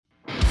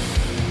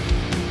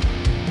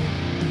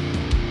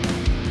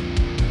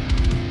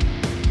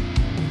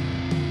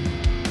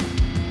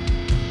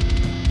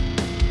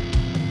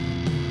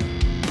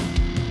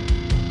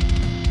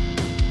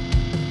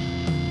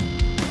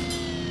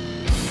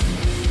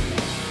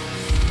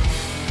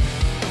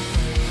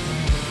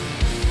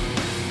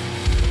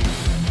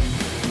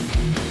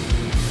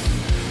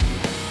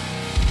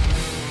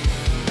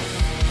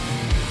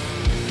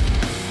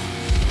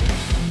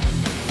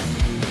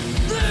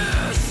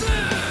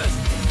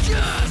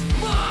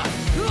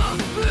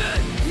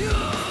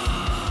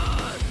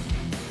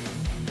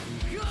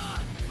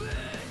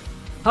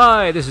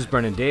Hi, this is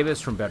Brennan Davis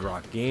from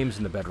Bedrock Games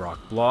and the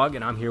Bedrock blog,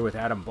 and I'm here with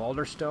Adam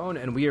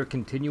Balderstone, and we are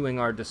continuing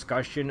our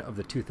discussion of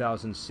the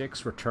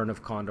 2006 Return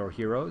of Condor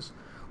Heroes.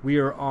 We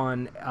are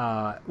on,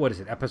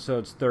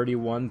 episodes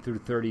 31 through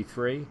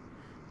 33?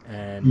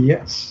 And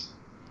Yes.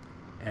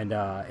 And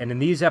in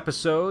these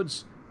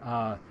episodes,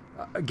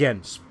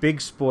 again,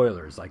 big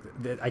spoilers. Like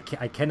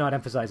I cannot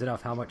emphasize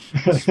enough how much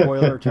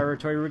spoiler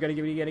territory we're going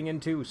to be getting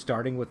into,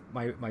 starting with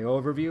my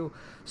overview.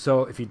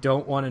 So if you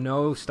don't want to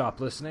know, stop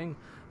listening.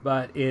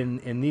 But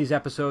in these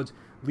episodes,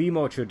 Li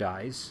Mocho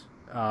dies.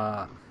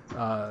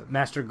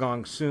 Master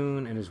Gong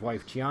Sun and his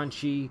wife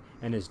Qianqi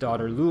and his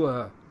daughter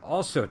Lua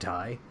also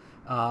die.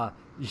 Zhao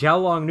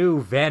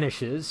Longnu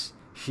vanishes.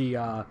 She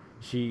at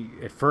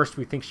first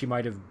we think she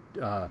might have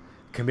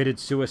committed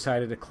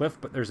suicide at a cliff,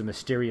 but there's a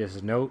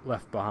mysterious note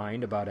left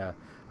behind about a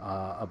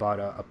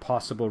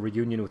possible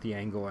reunion with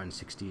Yanguo in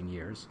 16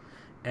 years.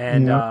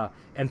 And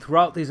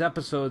throughout these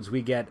episodes,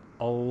 we get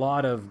a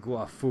lot of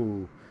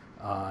Guafu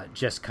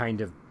just kind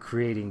of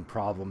creating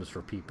problems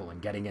for people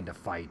and getting into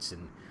fights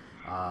and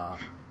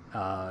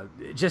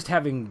just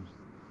having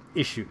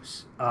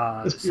issues.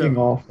 It's being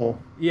awful.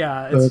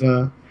 Yeah.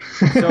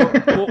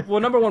 Well,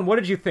 number one, what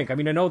did you think? I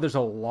mean, I know there's a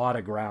lot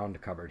of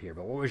ground covered here,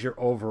 but what was your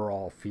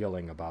overall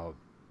feeling about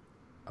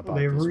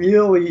they this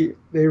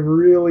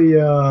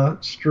really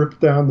stripped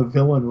down the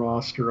villain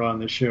roster on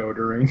the show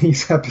during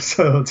these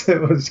episodes.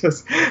 It was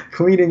just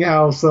cleaning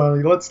house.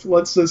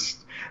 Let's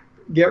just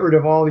get rid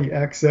of all the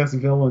excess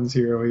villains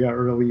here. We got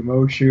rid of Li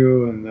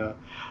Mochu and the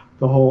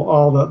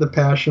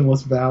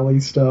Passionless Valley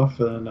stuff,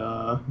 and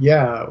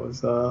it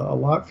was a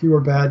lot fewer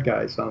bad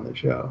guys on the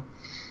show.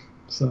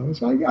 So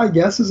which I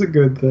guess is a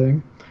good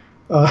thing.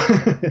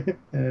 But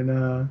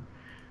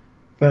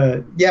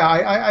yeah,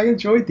 I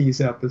enjoyed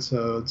these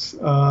episodes.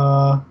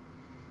 I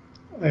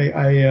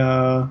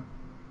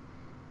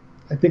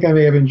think I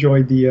may have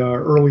enjoyed the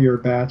earlier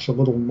batch a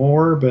little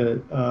more,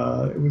 but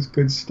it was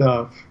good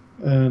stuff.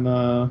 And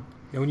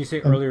now, when you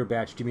say earlier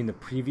batch, do you mean the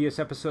previous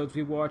episodes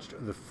we watched? Or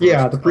the first?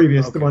 Yeah, the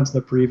previous, okay. The ones in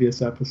the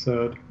previous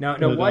episode. Now,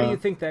 why do you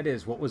think that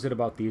is? What was it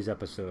about these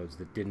episodes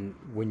that didn't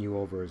win you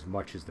over as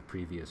much as the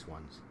previous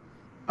ones?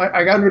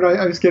 I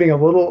was getting a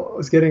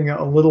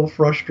little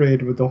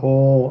frustrated with the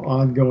whole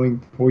ongoing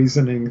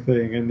poisoning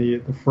thing and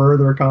the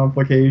further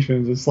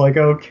complications. It's like,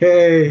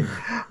 okay,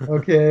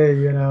 like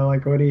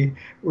when he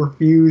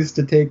refused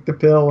to take the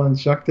pill and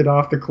chucked it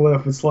off the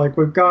cliff. It's like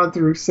we've gone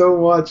through so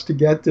much to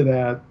get to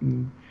that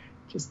and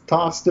just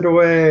tossed it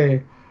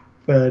away.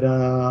 But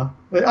I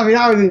mean,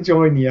 I was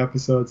enjoying the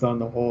episodes on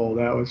the whole.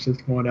 That was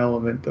just one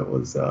element that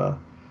was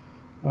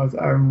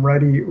I'm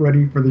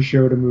ready for the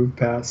show to move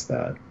past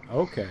that.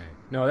 Okay.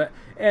 No, that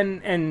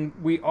and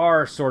we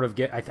are sort of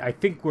I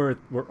think we're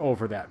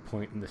over that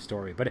point in the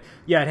story, but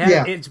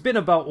it's been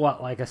about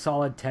like a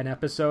solid 10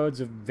 episodes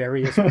of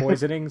various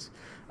poisonings,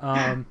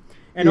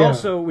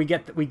 also we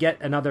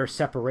get another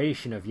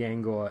separation of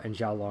Yanguo and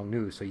Zhao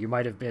Longnu, so you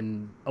might have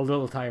been a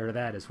little tired of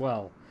that as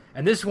well.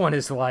 And this one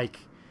is like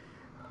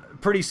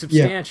pretty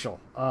substantial.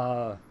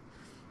 And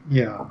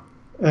near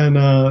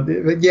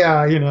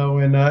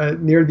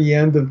the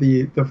end of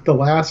the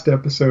last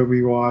episode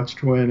we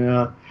watched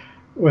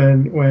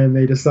when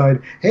they decide,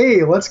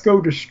 hey, let's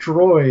go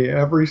destroy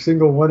every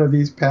single one of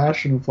these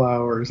passion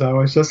flowers, I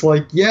was just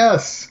like,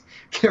 yes,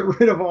 get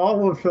rid of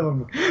all of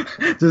them.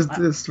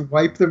 just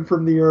wipe them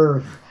from the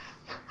earth.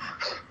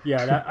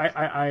 Yeah,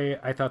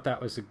 I thought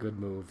that was a good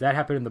move. That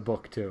happened in the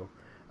book too.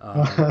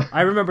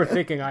 I remember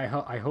thinking,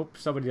 I hope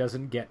somebody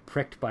doesn't get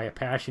pricked by a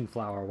passion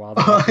flower while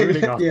they're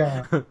shooting off.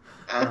 Yeah.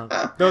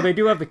 Though they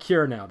do have the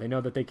cure now. They know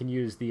that they can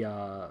use the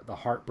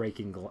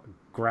heartbreaking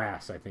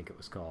grass, I think it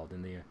was called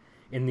in the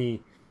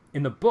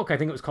book. I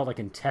think it was called like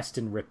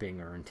intestine ripping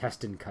or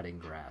intestine cutting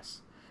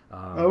grass.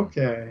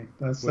 Okay,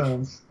 that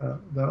sounds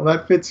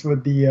that fits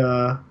with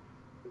the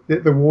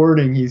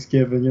warning he's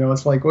given.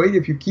 It's like, wait,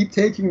 if you keep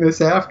taking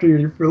this after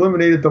you've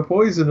eliminated the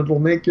poison, it'll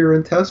make your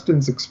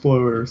intestines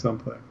explode or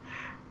something.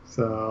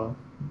 So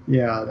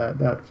yeah,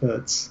 that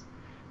fits.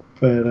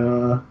 But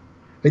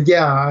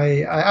yeah,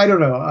 I don't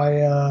know.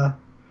 I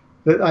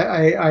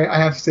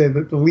have to say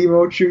that the Li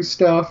Mochu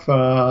stuff,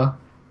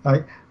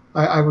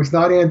 I was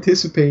not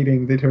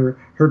anticipating that her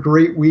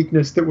great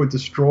weakness that would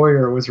destroy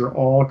her was her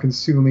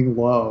all-consuming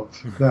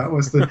love. That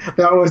was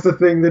the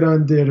thing that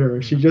undid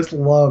her. She just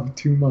loved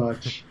too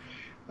much.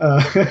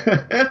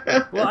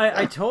 Well,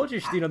 I told you,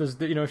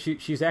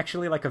 she's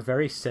actually like a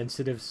very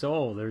sensitive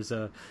soul. There's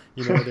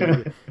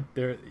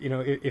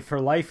if her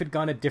life had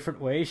gone a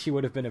different way, she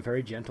would have been a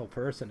very gentle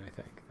person, I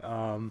think.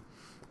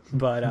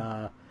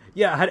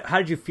 How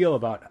did you feel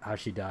about how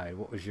she died?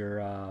 What was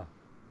your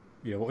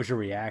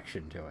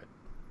reaction to it?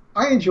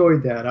 I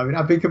enjoyed that. I mean,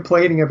 I've been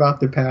complaining about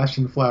the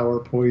passion flower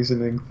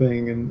poisoning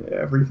thing and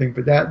everything,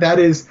 but that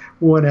is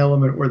one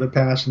element where the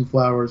passion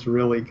flowers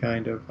really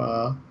kind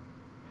of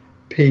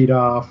paid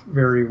off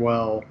very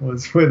well,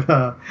 was with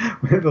the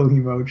Li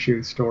Mochu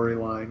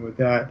storyline, with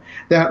that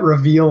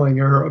revealing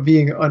her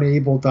being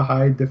unable to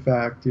hide the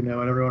fact, and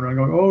everyone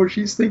going, oh,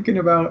 she's thinking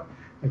about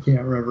I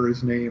can't remember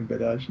his name,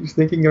 but she's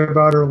thinking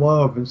about her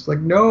love, and it's like,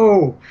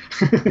 no.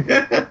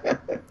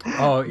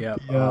 Oh yeah.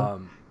 Yeah.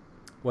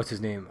 What's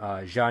his name?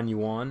 Zhang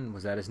Yuan,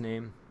 was that his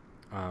name?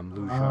 Lu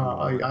Zhang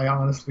Yuan. I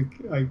honestly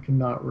I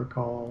cannot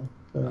recall,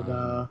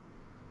 Um,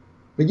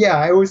 but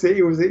yeah, it was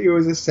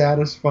a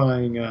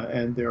satisfying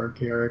end to her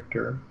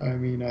character. I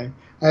mean, I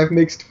have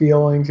mixed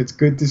feelings. It's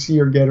good to see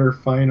her get her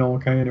final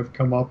kind of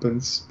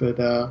comeuppance, but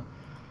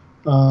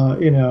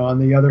on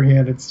the other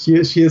hand, she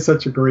is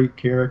such a great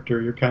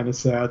character. You're kind of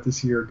sad to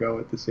see her go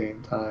at the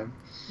same time.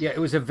 Yeah, it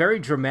was a very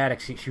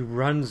dramatic scene. She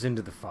runs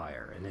into the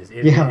fire, and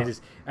it Yeah.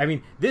 is. I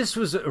mean, this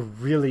was a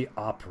really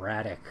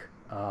operatic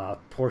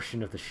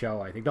portion of the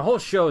show. I think the whole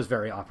show is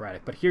very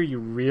operatic, but here you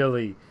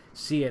really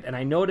see it. And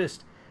I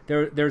noticed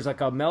there's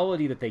like a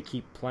melody that they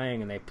keep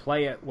playing, and they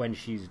play it when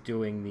she's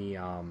doing the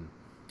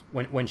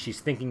when she's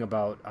thinking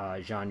about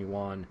Jean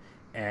Yuan,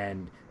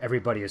 and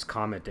everybody is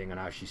commenting on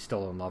how she's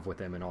still in love with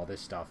him and all this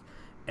stuff.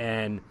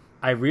 And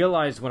I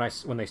realized when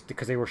they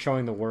because they were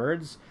showing the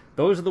words,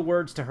 those are the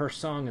words to her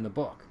song in the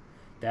book.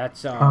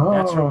 That's her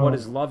 "What Oh.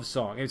 Is Love"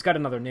 song. It's got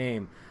another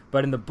name,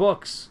 but in the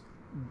books,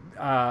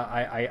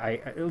 I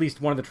at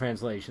least one of the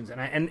translations,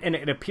 and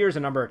it appears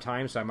a number of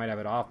times, so I might have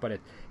it off, but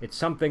it's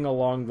something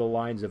along the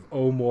lines of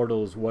 "O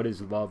mortals, what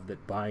is love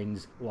that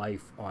binds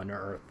life on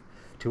earth?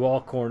 To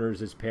all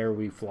corners as pair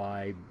we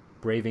fly,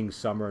 braving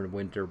summer and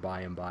winter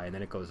by and by," and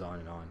then it goes on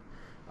and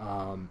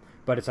on.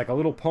 But it's like a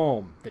little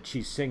poem that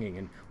she's singing,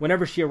 and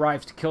whenever she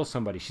arrives to kill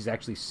somebody, she's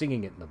actually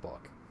singing it in the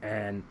book.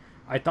 And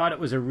I thought it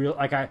was a real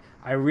like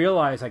I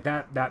realized like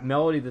that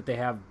melody that they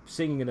have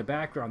singing in the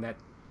background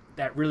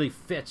that really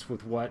fits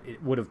with what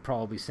it would have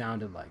probably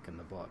sounded like in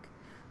the book.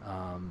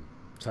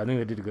 So I think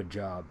they did a good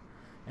job,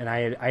 and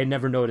I had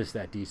never noticed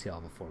that detail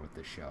before with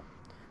this show.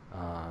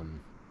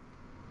 Um,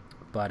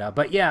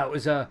 but yeah, it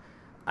was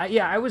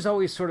I was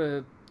always sort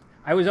of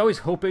I was always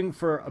hoping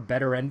for a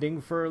better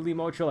ending for Lee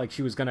Mocho, like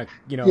she was gonna,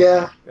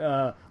 Yeah.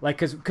 like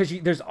because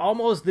there's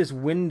almost this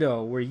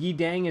window where Yi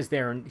Dang is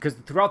there, and because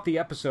throughout the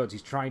episodes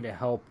he's trying to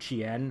help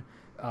Chien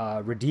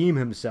redeem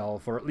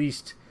himself, or at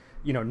least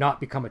not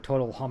become a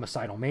total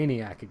homicidal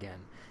maniac again,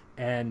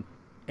 and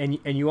and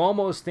you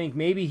almost think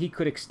maybe he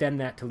could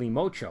extend that to Lee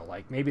Mocho,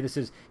 like maybe this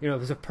is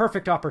there's a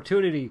perfect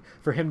opportunity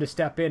for him to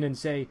step in and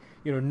say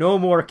no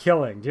more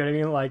killing. Do you know what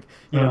I mean? Like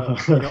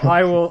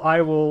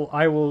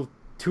I will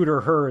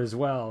tutor her as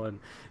well, and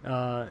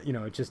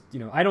just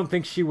I don't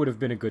think she would have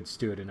been a good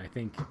student.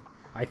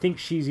 I think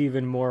she's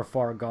even more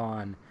far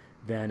gone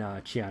than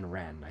Qian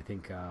Ren.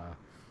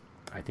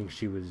 I think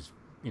she was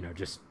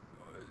just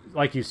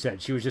like you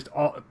said, she was just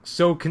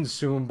so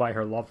consumed by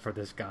her love for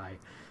this guy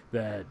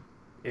that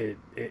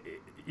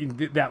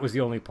that was the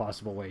only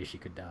possible way she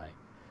could die.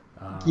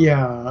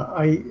 Yeah,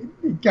 I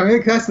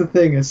mean that's the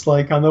thing. It's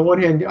like on the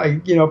one hand,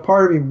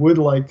 part of me would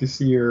like to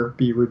see her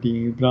be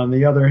redeemed, but on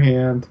the other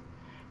hand,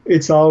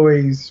 it's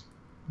always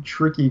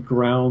tricky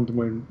ground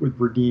when with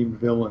redeemed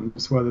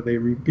villains, whether they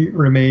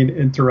remain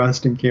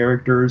interesting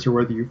characters or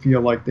whether you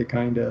feel like they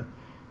kind of,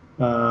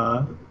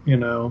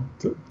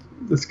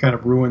 this kind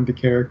of ruined the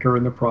character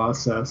in the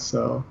process.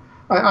 So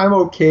I'm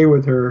okay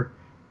with her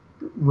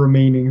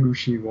remaining who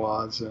she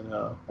was and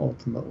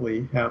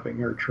ultimately having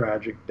her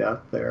tragic death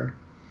there.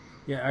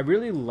 Yeah, I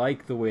really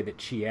like the way that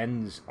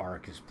Chien's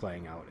arc is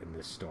playing out in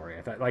this story.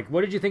 I thought, like,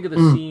 what did you think of the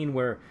Mm. scene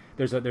where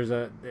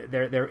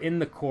they're in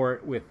the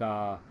court with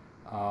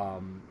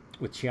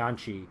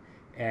Chianchi,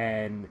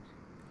 and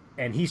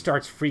he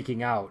starts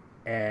freaking out,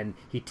 and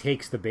he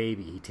takes the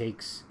baby, he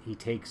takes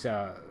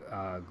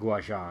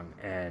Guozhang,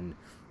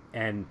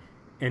 and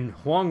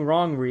Huang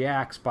Rong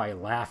reacts by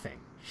laughing.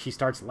 She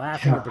starts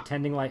laughing and Yeah.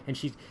 pretending like, and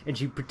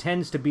she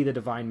pretends to be the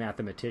divine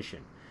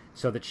mathematician,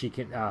 so that she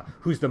can,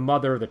 who's the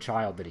mother of the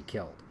child that he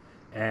killed,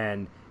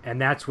 and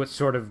that's what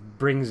sort of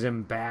brings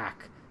him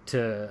back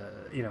to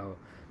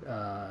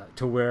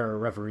to where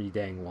Reverie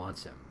Dang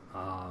wants him.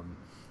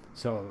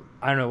 So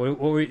I don't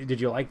know.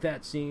 Did you like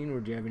that scene, or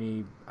do you have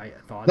any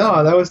thoughts No,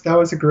 on it? that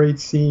was a great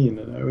scene,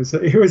 and it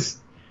was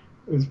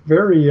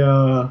very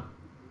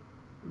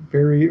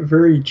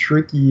very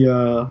tricky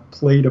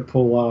play to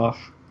pull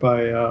off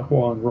by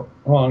Huang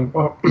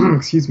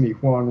excuse me,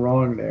 Huang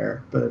Rong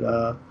there, but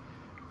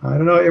I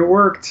don't know, it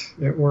worked.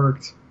 It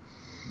worked.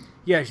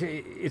 Yeah,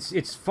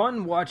 it's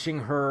fun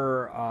watching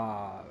her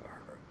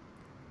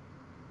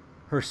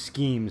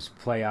schemes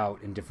play out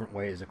in different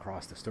ways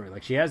across the story.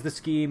 Like she has the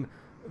scheme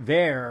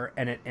there,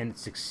 and it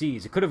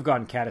succeeds. It could have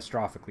gone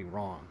catastrophically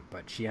wrong,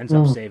 but she ends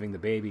up Mm. saving the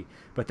baby.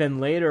 But then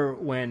later,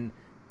 when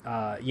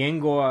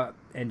Yengo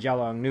and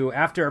Jialong Nu,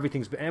 after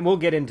everything's been, and we'll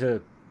get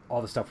into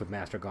all the stuff with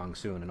Master Gong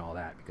soon and all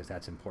that because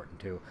that's important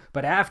too.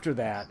 But after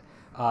that,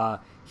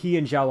 he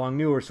and Jialong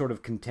Nu are sort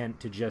of content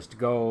to just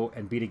go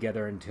and be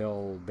together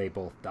until they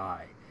both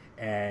die,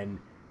 and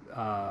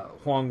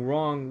Huang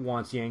Rong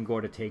wants Yang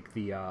to take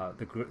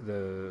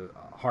the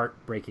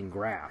heartbreaking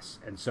grass,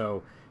 and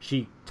so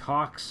she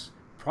talks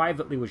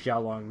privately with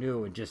Zhao Long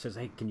Nu and just says,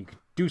 "Hey, can you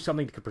do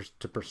something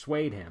to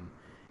persuade him?"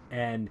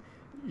 And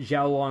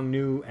Zhao Long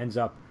Nu ends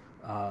up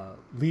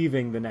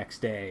leaving the next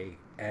day,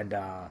 and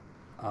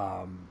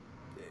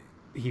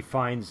he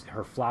finds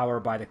her flower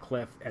by the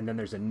cliff, and then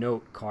there's a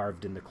note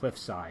carved in the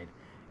cliffside,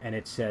 and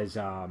it says,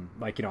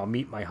 like, I'll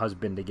meet my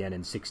husband again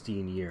in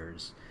 16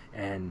 years.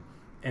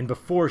 And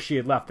before she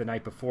had left the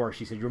night before,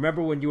 she said, "You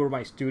remember when you were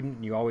my student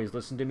and you always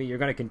listened to me? You're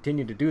going to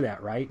continue to do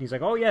that, right?" And he's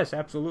like, "Oh yes,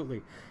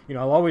 absolutely.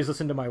 I'll always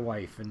listen to my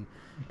wife."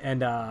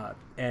 And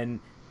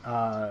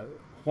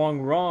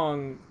Huang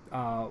Rong,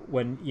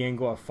 when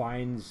Yanguo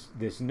finds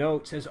this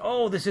note, says,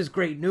 "Oh, this is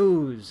great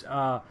news.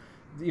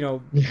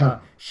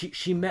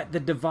 She met the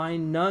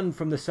divine nun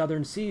from the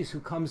southern seas who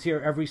comes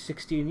here every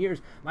 16 years.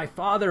 My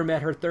father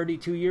met her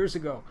 32 years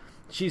ago.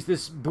 She's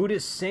this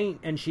Buddhist saint,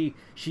 and she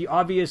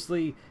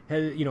obviously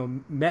has,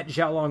 met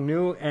Xiaolong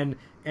Nu,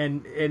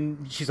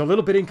 and she's a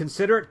little bit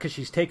inconsiderate because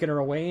she's taken her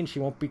away and she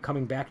won't be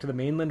coming back to the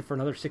mainland for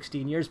another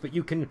 16 years. But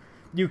you can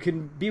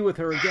be with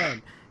her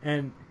again."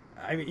 And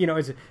I mean,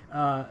 it's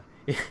I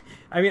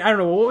don't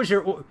know. What was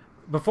your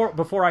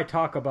before I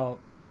talk about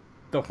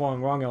the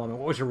Huang Rong element?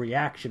 What was your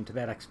reaction to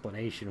that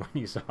explanation when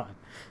you saw it?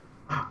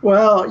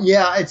 Well,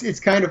 yeah, it's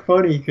kind of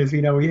funny because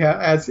we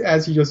have,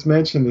 as you just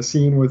mentioned, the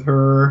scene with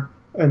her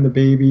and the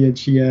baby and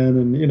Chien,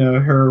 and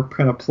her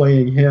kind of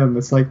playing him.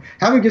 It's like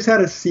having just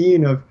had a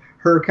scene of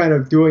her kind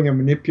of doing a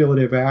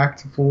manipulative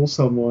act to fool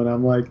someone.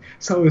 I'm like,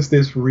 so is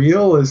this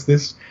real? Is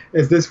this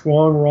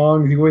Huang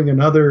Rong doing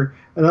another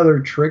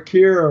trick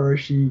here, or is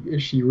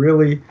she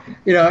really?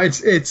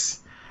 It's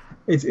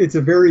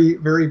a very,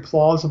 very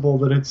plausible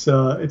that it's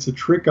a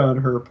trick on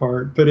her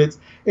part. But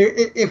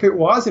if it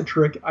was a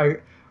trick,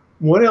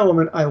 one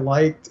element I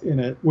liked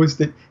in it was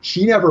that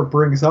she never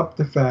brings up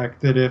the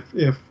fact that if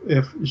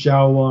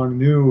Xiaolong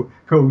Nu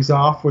goes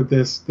off with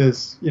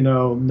this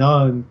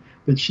nun,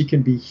 that she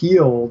can be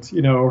healed,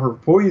 her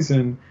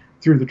poison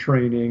through the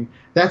training.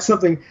 That's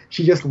something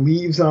she just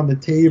leaves on the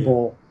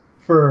table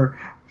for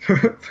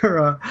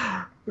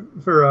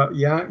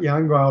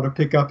Yang Guo to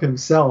pick up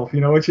himself,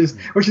 which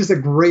is a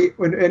great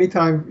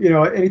anytime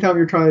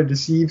you're trying to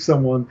deceive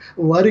someone,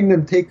 letting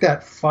them take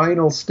that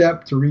final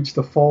step to reach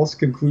the false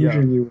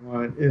conclusion you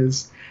want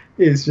is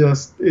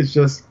just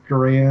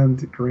grand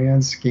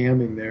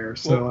scamming there.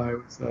 So I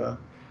was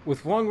with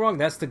Huang Rong,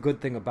 that's the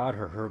good thing about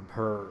her.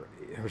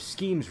 Her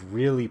schemes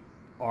really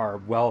are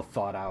well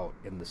thought out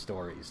in the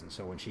stories, and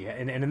so when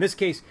and in this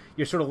case,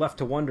 you're sort of left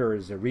to wonder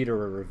as a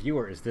reader or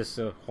reviewer: is this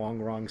a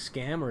Huang Rong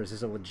scam or is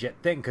this a legit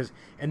thing? Because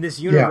in this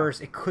universe,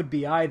 it could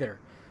be either.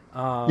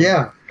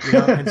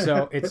 And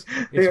so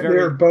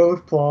they're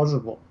both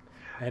plausible.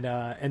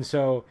 And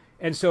so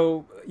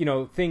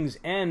things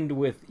end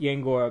with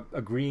Yanguo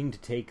agreeing to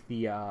take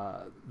the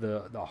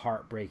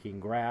heartbreaking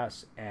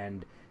grass,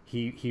 and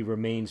he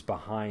remains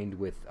behind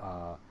with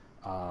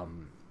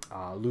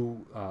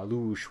Lu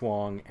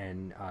Shuang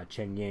and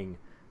Cheng Ying,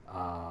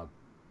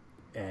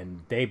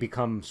 and they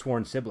become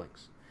sworn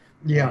siblings.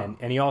 Yeah.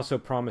 And he also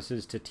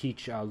promises to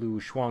teach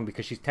Lu Shuang,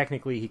 because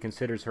he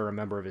considers her a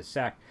member of his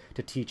sect,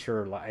 to teach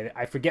her,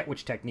 I forget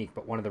which technique,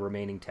 but one of the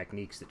remaining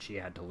techniques that she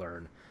had to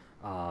learn.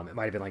 It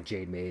might have been like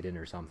Jade Maiden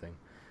or something.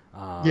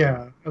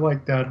 I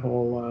like that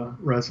whole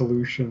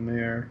resolution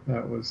there.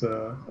 That was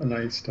a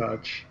nice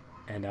touch.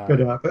 And, but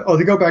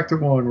to go back to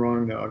Huang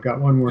Rong, though, I've got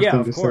one more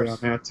thing to say on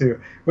that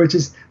too, which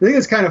is, I think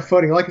it's kind of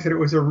funny. Like I said, it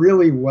was a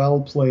really well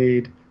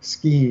played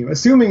scheme.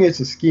 Assuming it's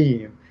a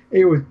scheme,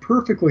 it was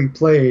perfectly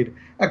played,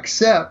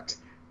 except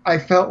I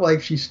felt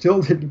like she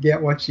still didn't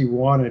get what she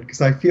wanted,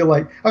 because I feel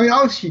like,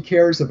 obviously she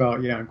cares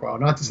about Yang Guo.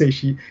 Not to say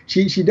she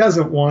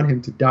doesn't want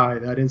him to die.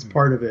 That is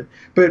part of it.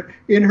 But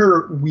in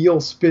her wheel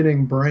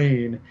spinning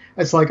brain,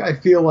 it's like I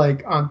feel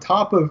like on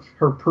top of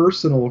her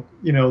personal,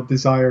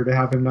 desire to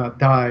have him not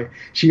die,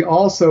 she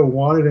also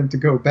wanted him to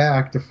go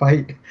back to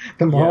fight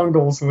the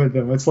Mongols with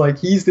them. It's like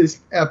he's this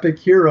epic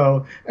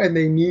hero, and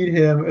they need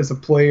him as a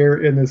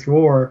player in this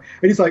war.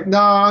 And he's like,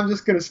 "Nah, I'm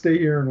just going to stay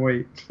here and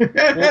wait."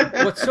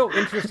 Well, what's so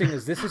interesting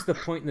is this is the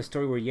point in the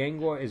story where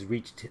Yanguo has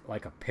reached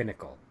like a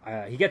pinnacle.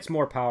 He gets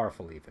more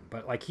powerful even,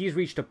 but like he's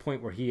reached a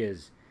point where he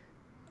is,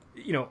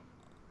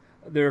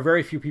 there are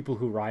very few people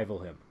who rival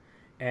him,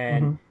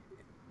 and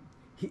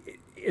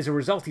as a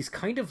result, he's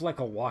kind of like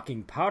a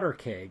walking powder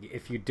keg.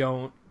 If you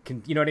don't,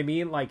 you know what I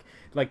mean? Like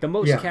the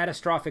most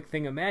catastrophic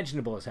thing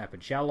imaginable has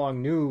happened.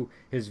 Xiaolong Nu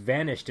has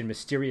vanished in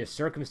mysterious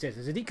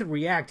circumstances, and he could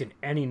react in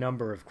any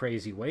number of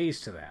crazy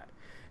ways to that.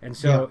 And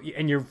so,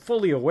 and you're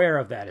fully aware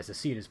of that as the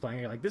scene is playing.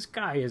 You're like, this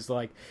guy is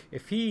like,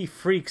 if he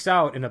freaks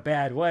out in a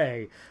bad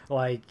way,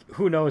 like,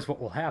 who knows what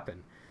will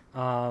happen.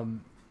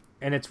 And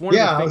it's one of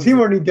the things. Yeah,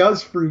 when he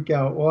does freak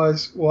out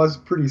was a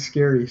pretty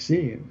scary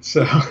scene.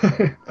 So.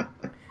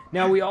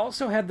 Now, we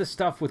also had the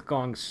stuff with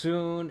Gong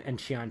Sun and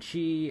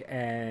Qianqi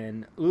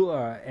and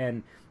Lua,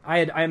 and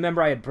I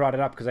remember I had brought it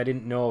up because I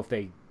didn't know if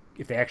they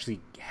actually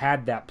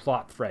had that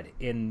plot thread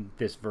in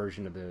this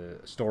version of the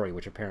story,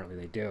 which apparently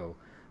they do.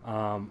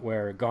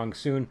 Where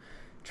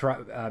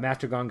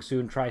Master Gong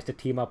Sun tries to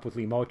team up with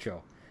Li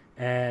Mocho,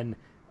 and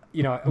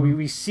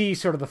we see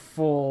sort of the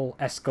full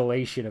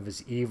escalation of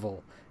his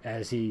evil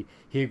as he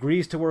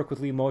agrees to work with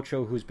Li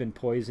Mocho, who's been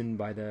poisoned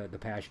by the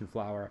passion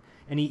flower,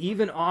 and he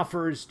even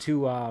offers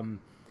to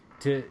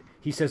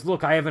he says,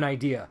 look, I have an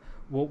idea.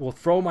 We'll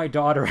throw my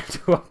daughter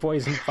into a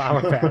poison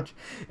flower patch,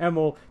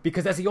 and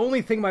because that's the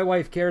only thing my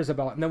wife cares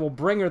about, and then we'll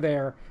bring her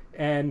there,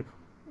 and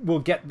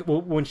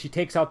when she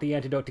takes out the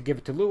antidote to give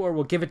it to Luar,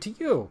 we'll give it to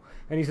you.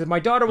 And he says, my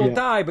daughter will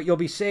die, but you'll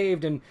be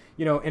saved. And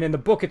and in the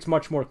book, it's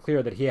much more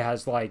clear that he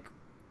has like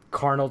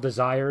carnal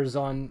desires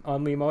on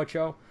Li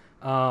Mocho.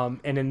 And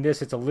in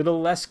this, it's a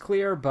little less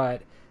clear,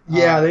 but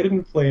they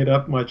didn't play it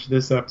up much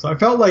this episode. I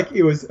felt like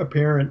it was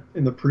apparent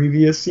in the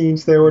previous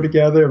scenes they were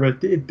together,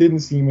 but it didn't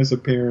seem as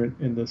apparent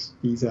in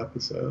these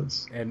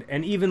episodes.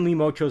 And even Li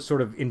Mocho's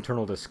sort of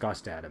internal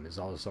disgust at him is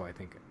also, I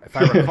think, if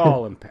I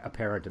recall,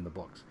 apparent in the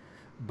books.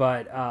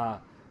 But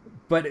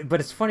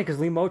it's funny because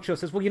Li Mocho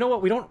says, well, you know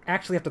what? We don't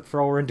actually have to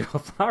throw her into a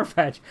flower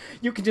patch.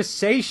 You can just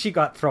say she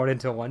got thrown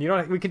into one.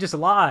 We can just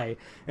lie.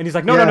 And he's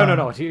like,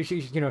 no. She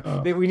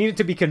we need it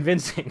to be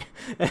convincing.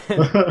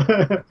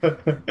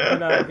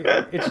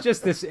 It's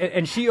just this,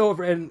 and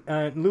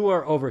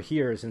Luar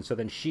overhears, and so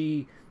then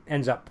she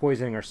ends up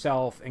poisoning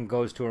herself and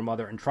goes to her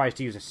mother and tries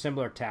to use a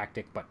similar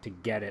tactic, but to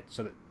get it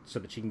so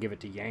that she can give it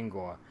to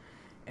Yanguo.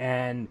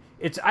 And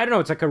it's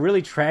like a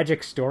really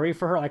tragic story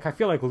for her. Like, I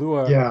feel like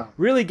Lua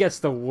really gets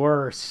the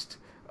worst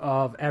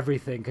of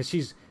everything, because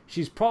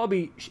she's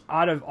probably,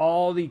 out of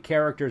all the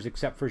characters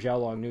except for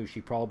Zhao Longnu, she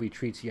probably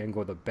treats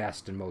Yanguo the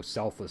best and most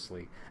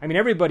selflessly. I mean,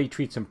 everybody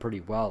treats him pretty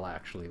well,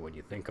 actually, when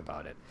you think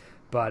about it.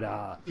 But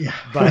I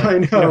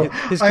know.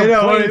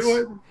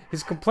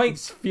 His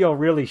complaints feel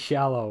really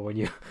shallow when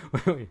you.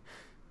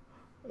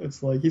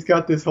 It's like he's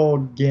got this whole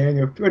gang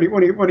of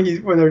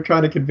when they're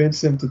trying to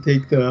convince him to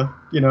take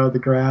the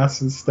grass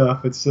and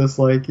stuff. It's just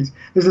like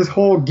there's this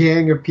whole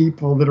gang of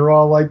people that are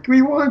all like,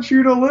 we want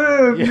you to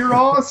live. Yeah. You're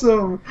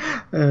awesome.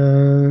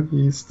 And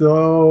he's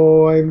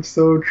still, I'm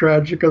so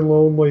tragic and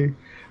lonely.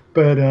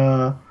 But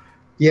that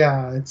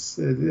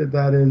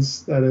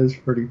is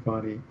pretty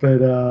funny.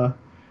 But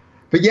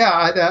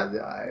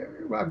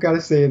I've got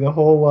to say the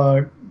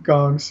whole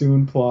Gong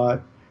Soon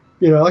plot.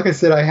 Like I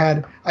said, I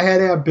had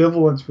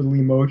ambivalence with Li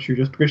Mochu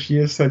just because she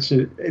is such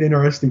an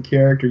interesting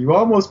character. You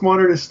almost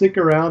want her to stick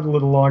around a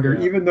little longer,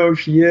 even though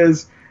she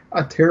is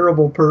a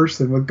terrible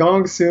person. With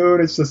Gong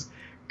Soon, it's just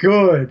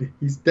good.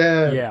 He's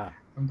dead. Yeah.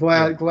 I'm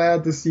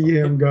glad to see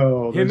him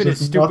go. Him and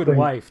his stupid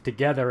wife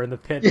together in the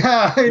pit.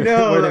 Yeah, I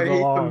know. I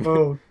hate them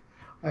both.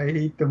 I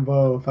hate them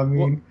both. I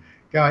mean...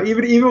 God,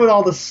 even with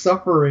all the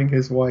suffering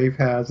his wife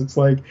has, it's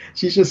like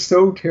she's just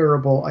so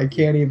terrible. I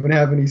can't even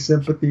have any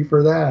sympathy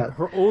for that.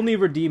 Her only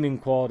redeeming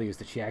quality is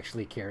that she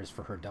actually cares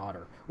for her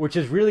daughter, which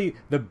is really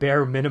the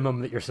bare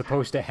minimum that you're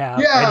supposed to have,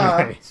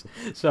 anyways.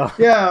 So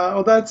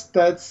well, that's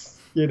to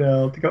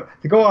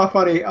go off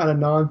on a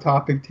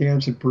non-topic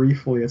tangent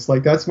briefly. It's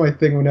like that's my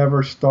thing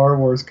whenever Star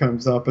Wars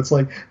comes up. It's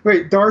like,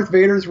 wait, Darth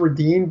Vader's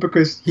redeemed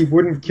because he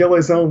wouldn't kill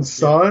his own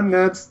son?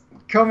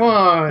 Come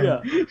on.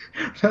 Yeah.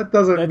 That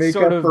doesn't make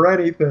up for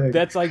anything.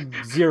 That's like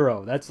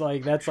zero. That's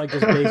like just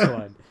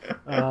baseline.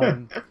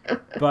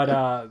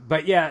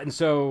 But yeah, and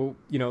so,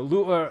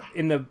 Lua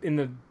in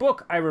the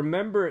book, I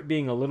remember it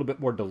being a little bit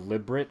more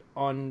deliberate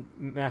on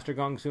Master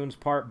Gong Soon's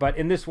part, but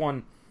in this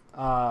one,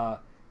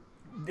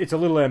 it's a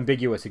little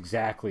ambiguous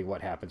exactly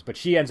what happens, but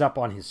she ends up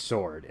on his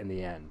sword in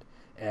the end.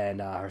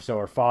 And so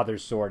her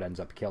father's sword ends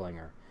up killing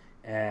her.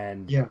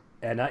 And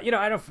I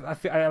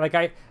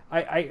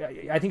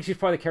think she's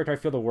probably the character I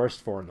feel the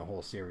worst for in the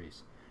whole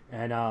series.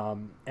 And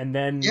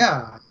then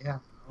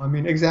I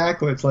mean,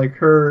 exactly. It's like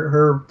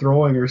her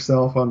throwing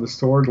herself on the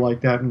sword like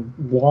that and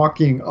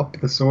walking up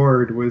the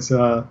sword was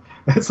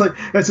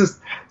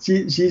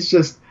she's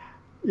just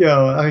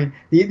I mean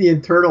the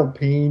internal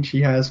pain she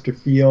has to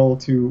feel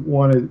to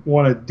want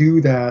to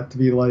do that, to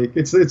be like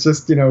it's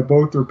just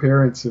both her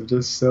parents have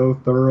just so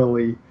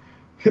thoroughly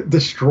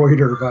destroyed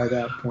her by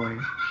that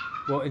point.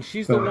 Well, and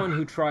she's the one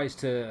who tries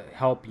to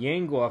help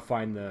Yanguo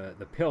find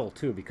the pill,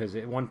 too, because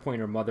at one point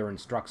her mother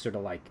instructs her to,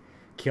 like,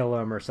 kill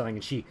him or something,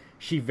 and she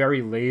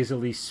very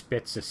lazily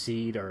spits a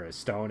seed or a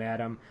stone at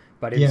him,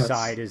 but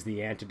inside is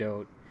the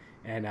antidote.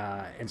 And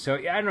so,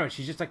 I don't know,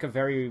 she's just, like, a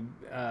very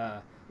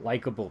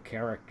likable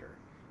character.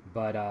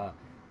 But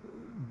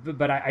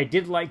I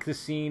did like the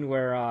scene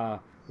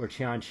where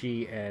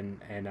Qianqi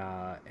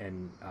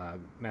and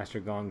Master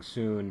Gong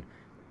Soon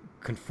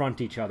confront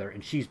each other,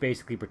 and she's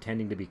basically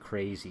pretending to be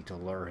crazy to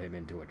lure him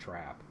into a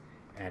trap,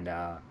 and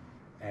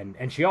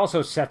she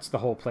also sets the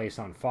whole place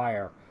on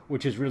fire,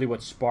 which is really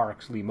what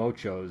sparks Li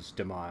Mocho's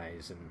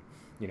demise, and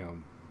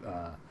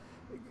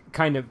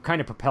kind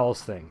of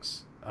propels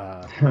things.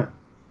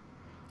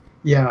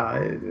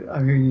 Yeah, I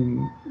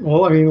mean,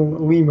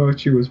 Li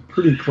Mocho was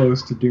pretty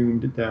close to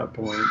doomed at that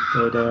point,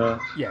 but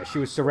yeah, she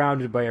was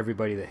surrounded by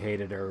everybody that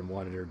hated her and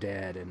wanted her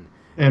dead, and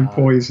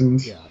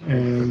poisons. Yeah,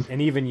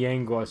 and even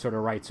Yanguo sort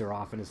of writes her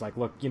off and is like,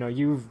 look,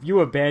 you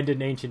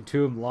abandoned Ancient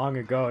Tomb long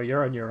ago.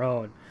 You're on your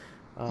own.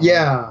 I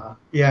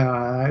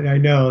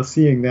know.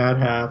 Seeing that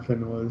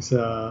happen was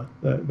that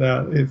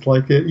it's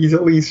like he's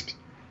at least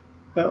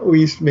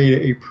made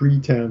a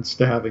pretense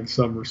to having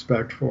some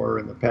respect for her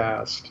in the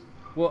past.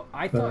 Well,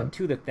 I thought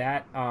too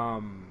that I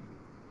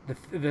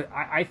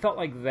felt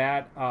like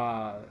that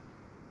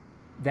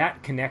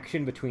that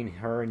connection between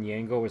her and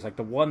Yango was like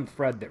the one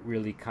thread that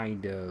really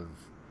kind of,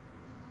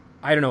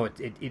 I don't know,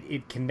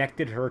 it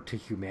connected her to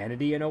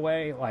humanity in a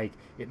way. Like,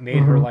 it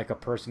made her like a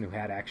person who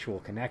had actual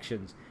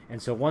connections.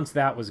 And so once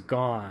that was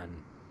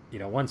gone,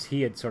 once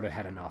he had sort of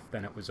had enough,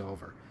 then it was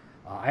over.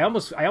 I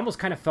almost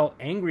kind of felt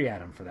angry at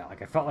him for that.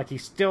 Like, I felt like he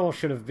still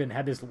should have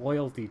had this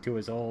loyalty to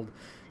his old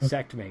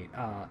sect mate.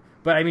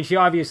 But I mean, she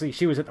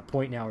was at the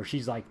point now where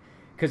she's like,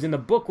 because in the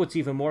book, what's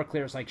even more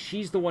clear is like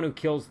she's the one who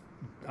kills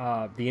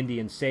the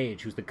Indian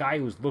sage, who's the guy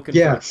who's looking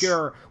for a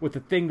cure with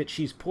the thing that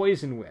she's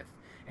poisoned with.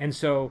 And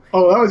so,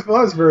 that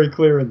was very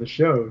clear in the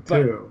show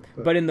too.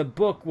 But in the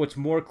book, what's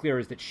more clear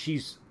is that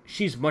she's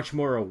much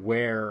more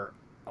aware,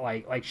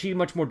 like she's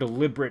much more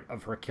deliberate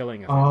of her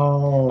killing of him.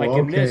 Oh, like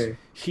in this,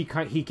 he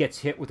gets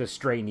hit with a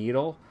stray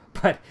needle,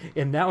 but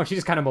in that one, she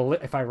just kind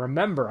of, if I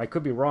remember, I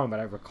could be wrong,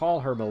 but I recall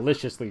her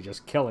maliciously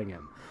just killing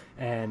him.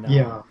 And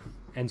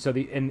and so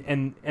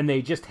and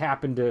they just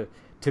happened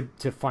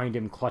to find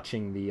him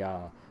clutching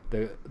the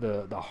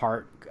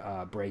heart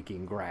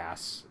breaking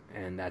grass.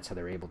 And that's how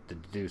they're able to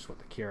deduce what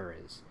the cure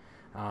is.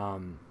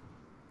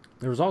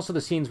 There was also the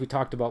scenes we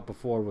talked about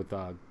before with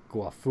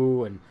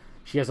Guofu, and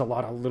she has a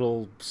lot of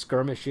little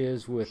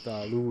skirmishes with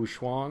Lu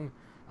Shuang.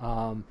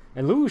 And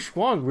Lu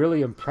Shuang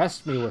really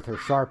impressed me with her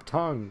sharp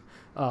tongue.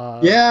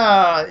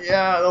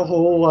 The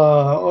whole,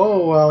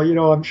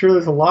 I'm sure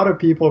there's a lot of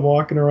people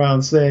walking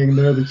around saying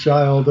they're the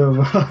child of...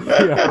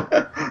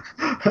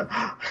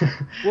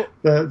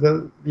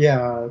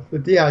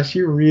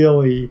 she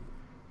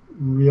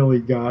really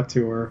got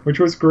to her, which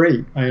was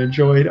great. I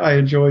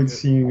enjoyed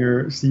seeing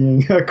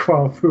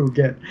Guo Fu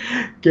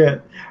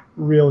get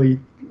really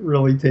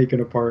taken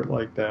apart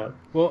like that.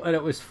 Well, and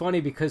it was funny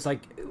because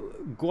like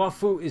Guo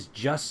Fu is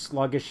just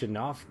sluggish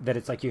enough that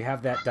it's like you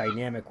have that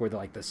dynamic where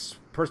like this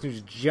person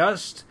who's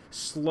just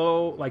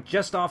slow, like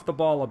just off the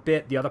ball a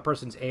bit, the other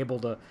person's able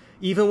to,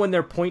 even when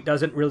their point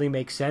doesn't really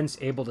make sense,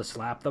 able to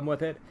slap them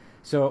with it.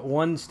 So at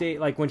one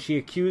state, like when she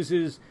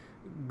accuses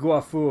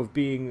Guo Fu of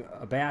being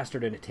a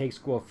bastard, and it takes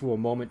Guo Fu a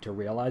moment to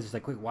realize, it's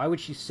like, wait, why would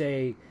she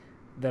say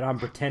that I'm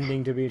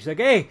pretending to be? She's like,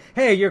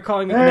 hey, you're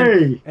calling me.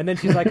 Hey. And then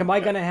she's like, am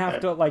I gonna have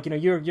to, like,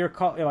 you're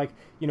calling, like,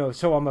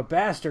 so I'm a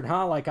bastard,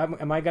 huh? Like,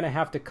 am I gonna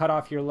have to cut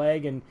off your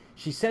leg? And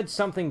she said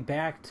something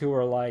back to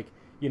her, like,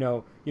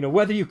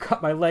 whether you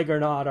cut my leg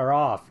or not, or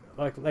off,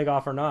 like leg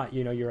off or not,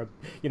 you're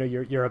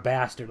a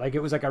bastard. Like,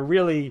 it was like a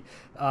really,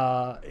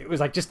 it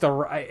was like just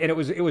and it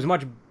was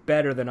much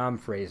better than I'm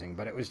phrasing,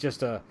 but it was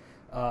just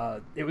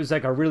it was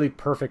like a really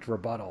perfect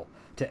rebuttal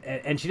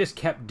and she just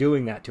kept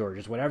doing that to her.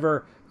 Just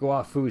whatever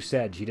Guo Fu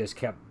said, she just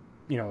kept,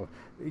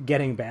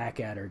 getting back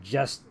at her.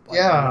 Just like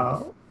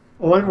enough.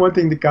 One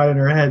thing that got in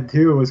her head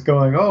too was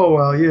going, oh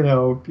well, you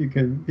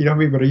can,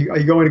 but are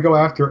you going to go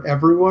after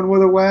everyone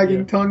with a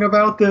wagging tongue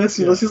about this?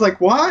 And she's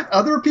like, what?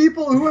 Other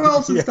people? Who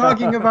else is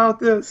talking about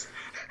this?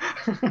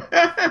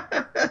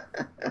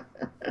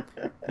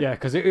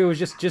 Because it was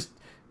just.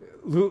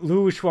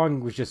 Lu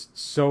Shuang was just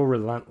so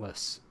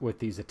relentless with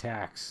these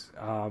attacks,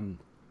 and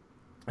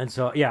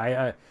so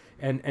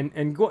and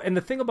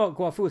the thing about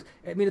Guo Fu is,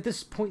 I mean, at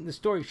this point in the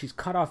story, she's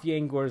cut off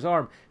Yanguo's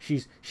arm.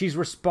 She's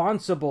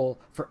responsible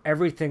for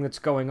everything that's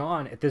going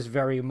on at this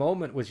very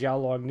moment with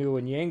Zhao Longnu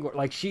and Yanguo.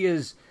 Like, she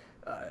is,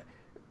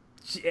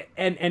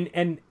 and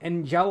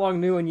Zhao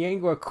Longnu and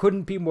Yanguo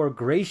couldn't be more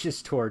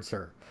gracious towards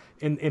her.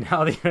 In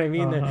how they,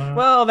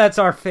 well, that's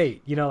our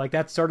fate, like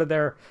that's sort of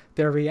their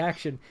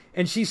reaction,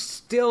 and she's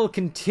still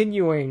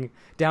continuing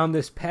down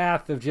this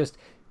path of just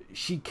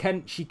she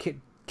can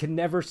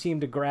never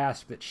seem to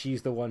grasp that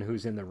she's the one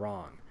who's in the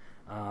wrong,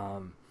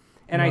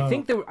 and I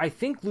think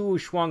Lu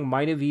Shuang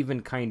might have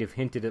even kind of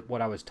hinted at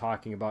what I was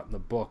talking about in the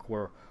book,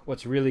 where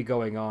what's really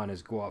going on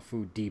is Guo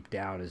Fu deep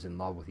down is in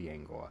love with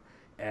Yanguo,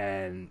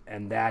 and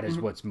that is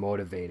what's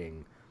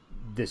motivating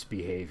this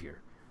behavior.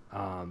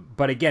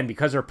 But again,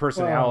 because her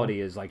personality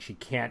is like, she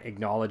can't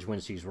acknowledge when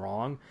she's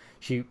wrong.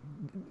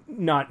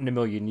 Not in a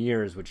million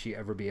years would she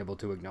ever be able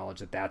to acknowledge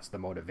that that's the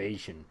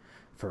motivation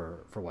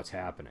for what's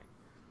happening.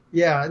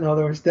 Yeah, no,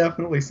 there was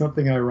definitely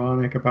something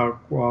ironic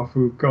about Guo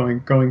Fu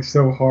going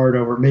so hard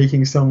over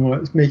making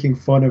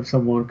fun of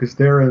someone because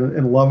they're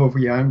in love with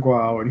Yang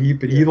Guo, and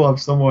he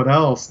loves someone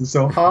else, and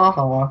so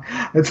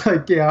it's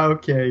like, yeah,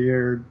 okay,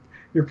 you're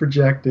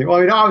projecting. Well,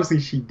 I mean, obviously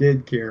she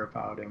did care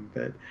about him,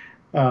 but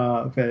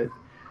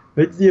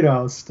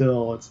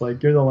still, it's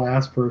like, you're the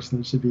last person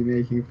that should be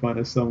making fun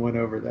of someone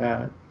over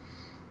that.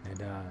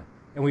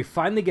 And we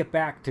finally get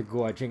back to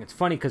Guo Jing. It's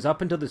funny because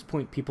up until this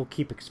point, people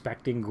keep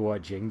expecting Guo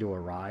Jing to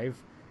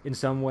arrive in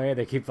some way.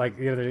 They keep like,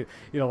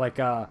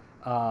 Shang-Chi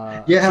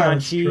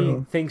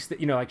thinks that,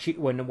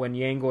 when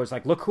Yanguo is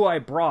like, look who I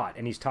brought,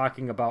 and he's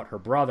talking about her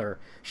brother,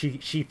 she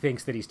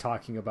thinks that he's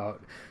talking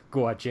about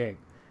Guo Jing.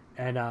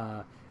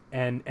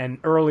 And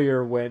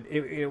earlier, when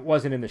it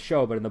wasn't in the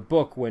show, but in the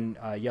book, when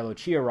Yellow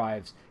Qi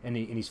arrives and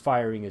he's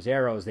firing his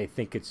arrows, they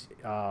think it's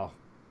Guo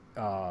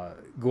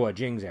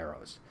Jing's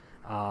arrows.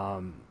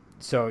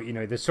 So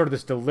there's sort of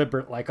this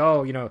deliberate, like,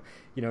 you're not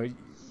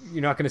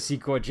going to see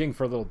Guo Jing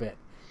for a little bit,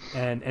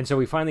 and so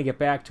we finally get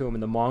back to him,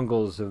 and the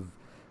Mongols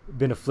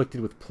been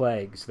afflicted with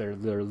plagues. They're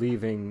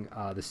leaving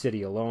the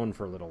city alone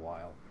for a little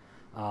while,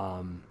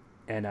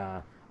 and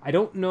I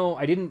don't know.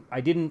 I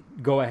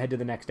didn't go ahead to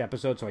the next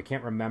episode, so I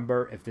can't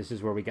remember if this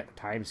is where we get the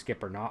time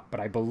skip or not. But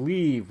I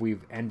believe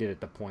we've ended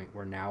at the point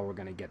where now we're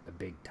going to get the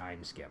big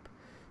time skip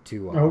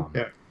to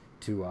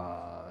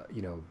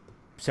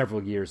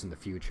several years in the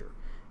future.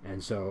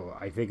 And so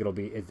I think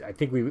I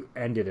think we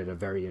ended at a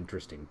very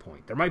interesting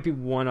point. There might be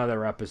one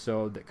other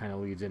episode that kind of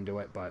leads into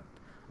it, but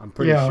I'm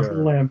pretty sure. Yeah, it was a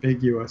little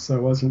ambiguous. I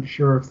wasn't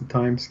sure if the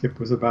time skip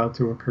was about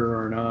to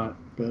occur or not.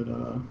 But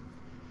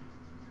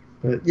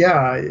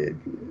yeah, it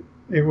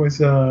was.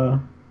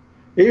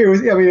 It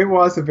was. I mean, it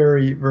was a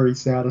very, very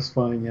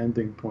satisfying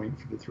ending point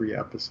for the 3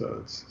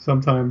 episodes.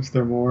 Sometimes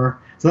they're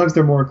more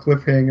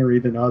cliffhangery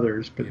than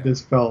others, but Yeah.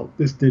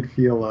 this did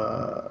feel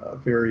a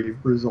very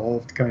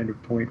resolved kind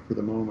of point for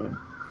the moment.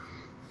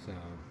 So,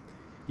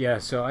 yeah.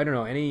 So I don't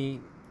know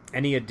any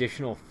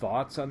additional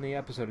thoughts on the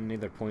episode. Any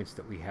other points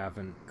that we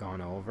haven't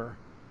gone over?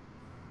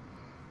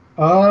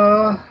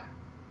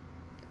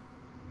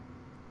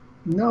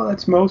 No,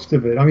 that's most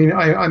of it. I mean,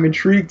 I'm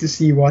intrigued to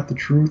see what the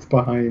truth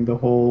behind the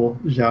whole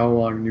Zhao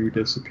Long Nu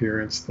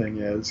disappearance thing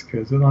is,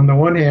 because on the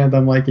one hand,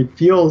 I'm like, it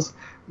feels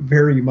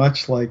very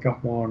much like a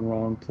Huan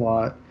Rong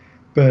plot,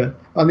 but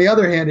on the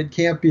other hand, it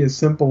can't be as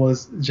simple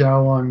as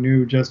Zhao Long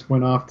Nu just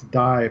went off to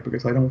die,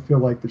 because I don't feel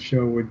like the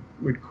show would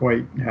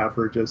quite have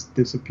her just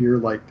disappear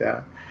like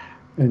that.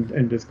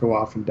 And just go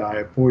off and die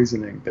of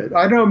poisoning. But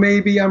I don't know,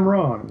 maybe I'm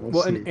wrong.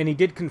 We'll see. And he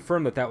did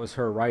confirm that was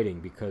her writing,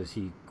 because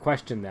he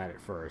questioned that at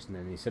first, and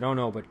then he said, "Oh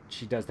no, but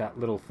she does that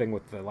little thing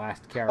with the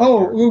last character."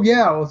 Oh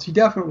yeah, well she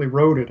definitely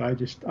wrote it. I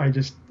just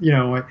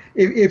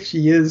if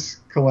she is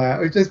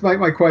it's just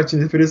my question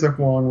is, if it is a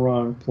Huang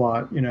Rong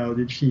plot,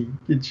 did she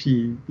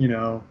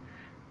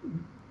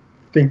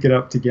think it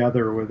up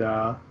together with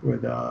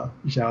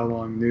Zhao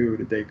Long Nu?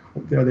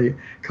 Are they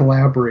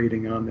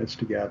collaborating on this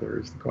together?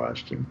 Is the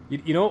question.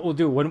 You know what we'll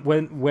do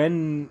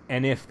when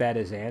and if that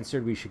is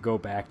answered, we should go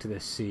back to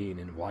this scene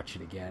and watch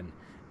it again,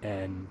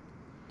 and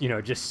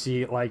just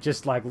see it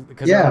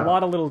because there's a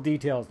lot of little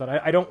details that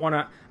I don't want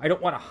to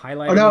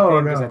highlight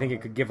anything because I think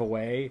it could give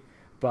away,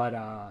 but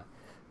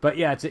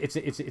yeah,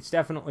 it's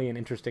definitely an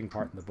interesting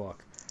part in the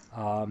book.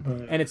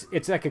 And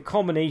it's like a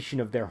culmination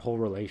of their whole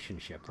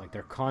relationship. Like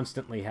they're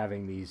constantly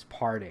having these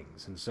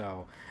partings, and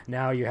so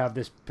now you have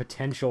this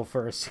potential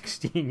for a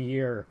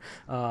 16-year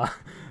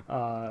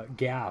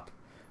gap.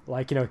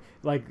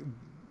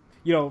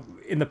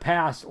 In the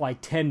past,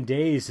 10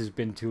 days has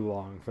been too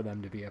long for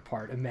them to be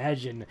apart.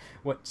 Imagine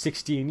what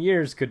 16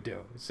 years could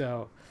do.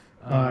 So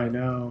I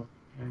know.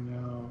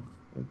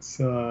 It's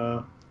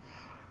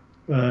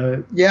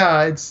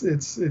yeah, it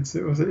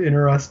was an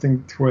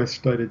interesting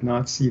twist. I did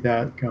not see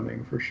that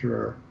coming for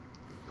sure.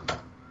 And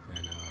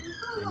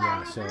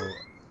yeah,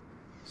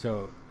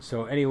 so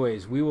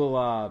anyways, we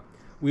will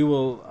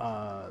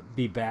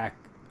be back,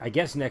 I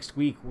guess, next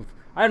week.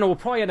 I don't know. We'll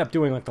probably end up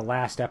doing the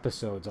last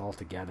episodes all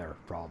together,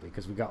 probably,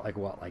 because we got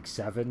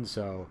 7.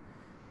 So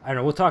I don't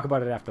know. We'll talk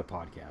about it after the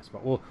podcast,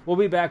 but we'll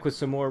be back with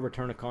some more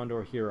Return of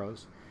Condor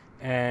Heroes,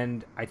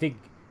 and I think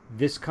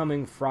this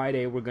coming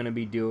Friday, we're going to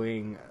be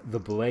doing The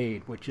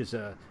Blade, which is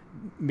a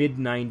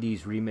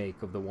mid-90s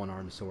remake of The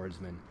One-Armed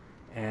Swordsman.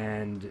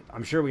 And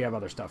I'm sure we have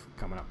other stuff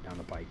coming up down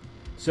the pike.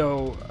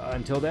 So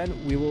until then,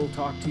 we will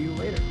talk to you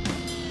later.